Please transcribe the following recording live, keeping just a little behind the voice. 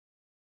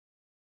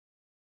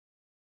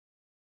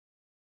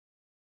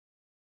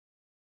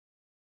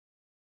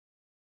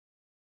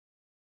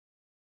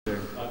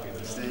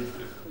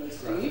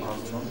Steve.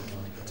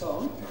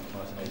 Tom.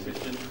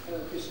 Hello,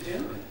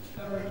 Christian.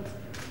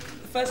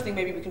 The first thing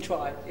maybe we can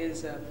try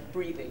is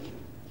breathing.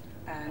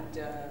 And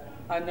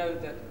I know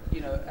that,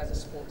 you know, as a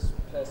sports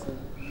person,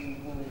 you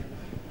will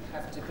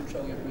have to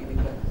control your breathing,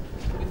 but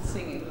with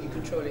singing, you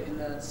control it in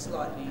a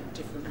slightly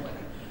different way.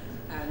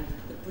 And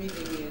the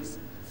breathing is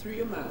through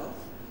your mouth,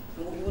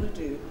 and what you want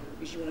to do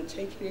is you want to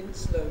take it in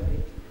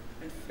slowly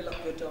and fill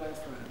up your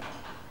diaphragm.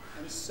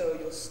 And so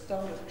your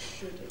stomach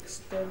should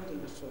extend a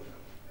little.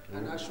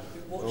 And I should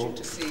be watching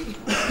to see.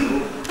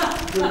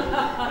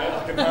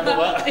 I can handle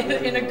that.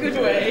 in a good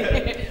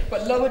way,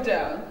 but lower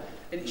down,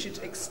 and it should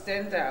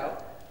extend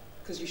out,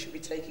 because you should be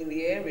taking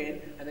the air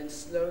in, and then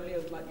slowly I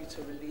would like you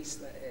to release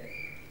that air.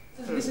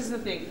 So this is the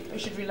thing, it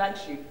should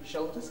relax you.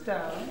 Shoulders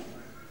down,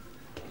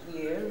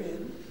 the air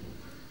in,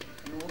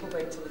 and all the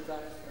way to the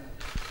diaphragm.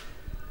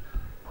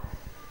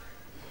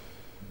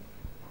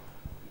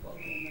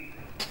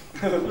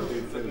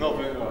 Not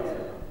very much.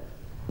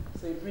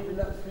 So you're breathing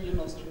out through your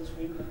nostrils,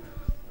 breathing out.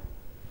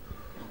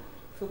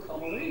 Feel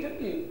calm already, don't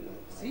you?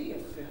 See, you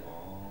feel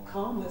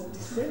calm has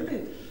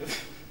descended.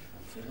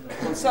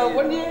 So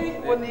when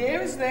the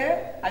air is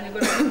there, and you're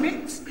going to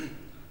mix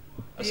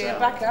the air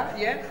back out,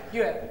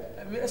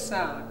 a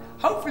sound.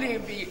 Hopefully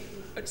it'll be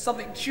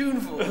something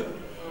tuneful.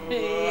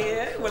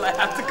 Yeah, will I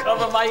have to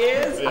cover my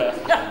ears? Yeah.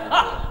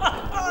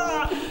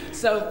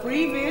 So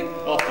breathe in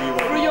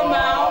through your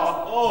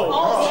mouth.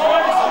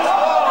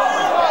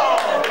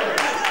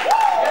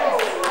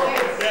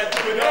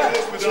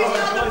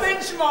 Another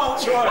benchmark.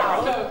 So,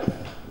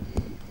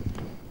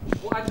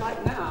 what I'd like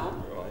now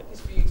is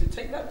for you to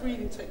take that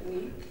breathing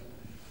technique.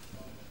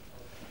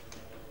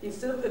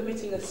 Instead of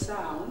emitting a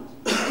sound,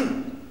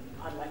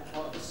 I'd like to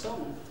have a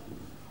song.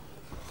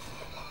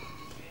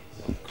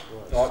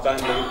 Alright,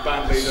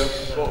 band leader,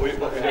 what we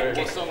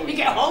doing? You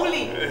get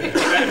holy!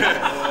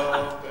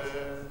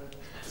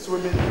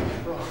 Swimming.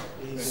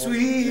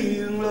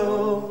 Swing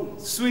low,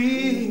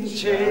 sweet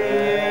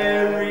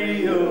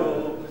chariot,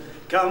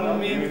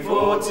 coming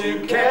for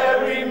to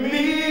carry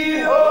me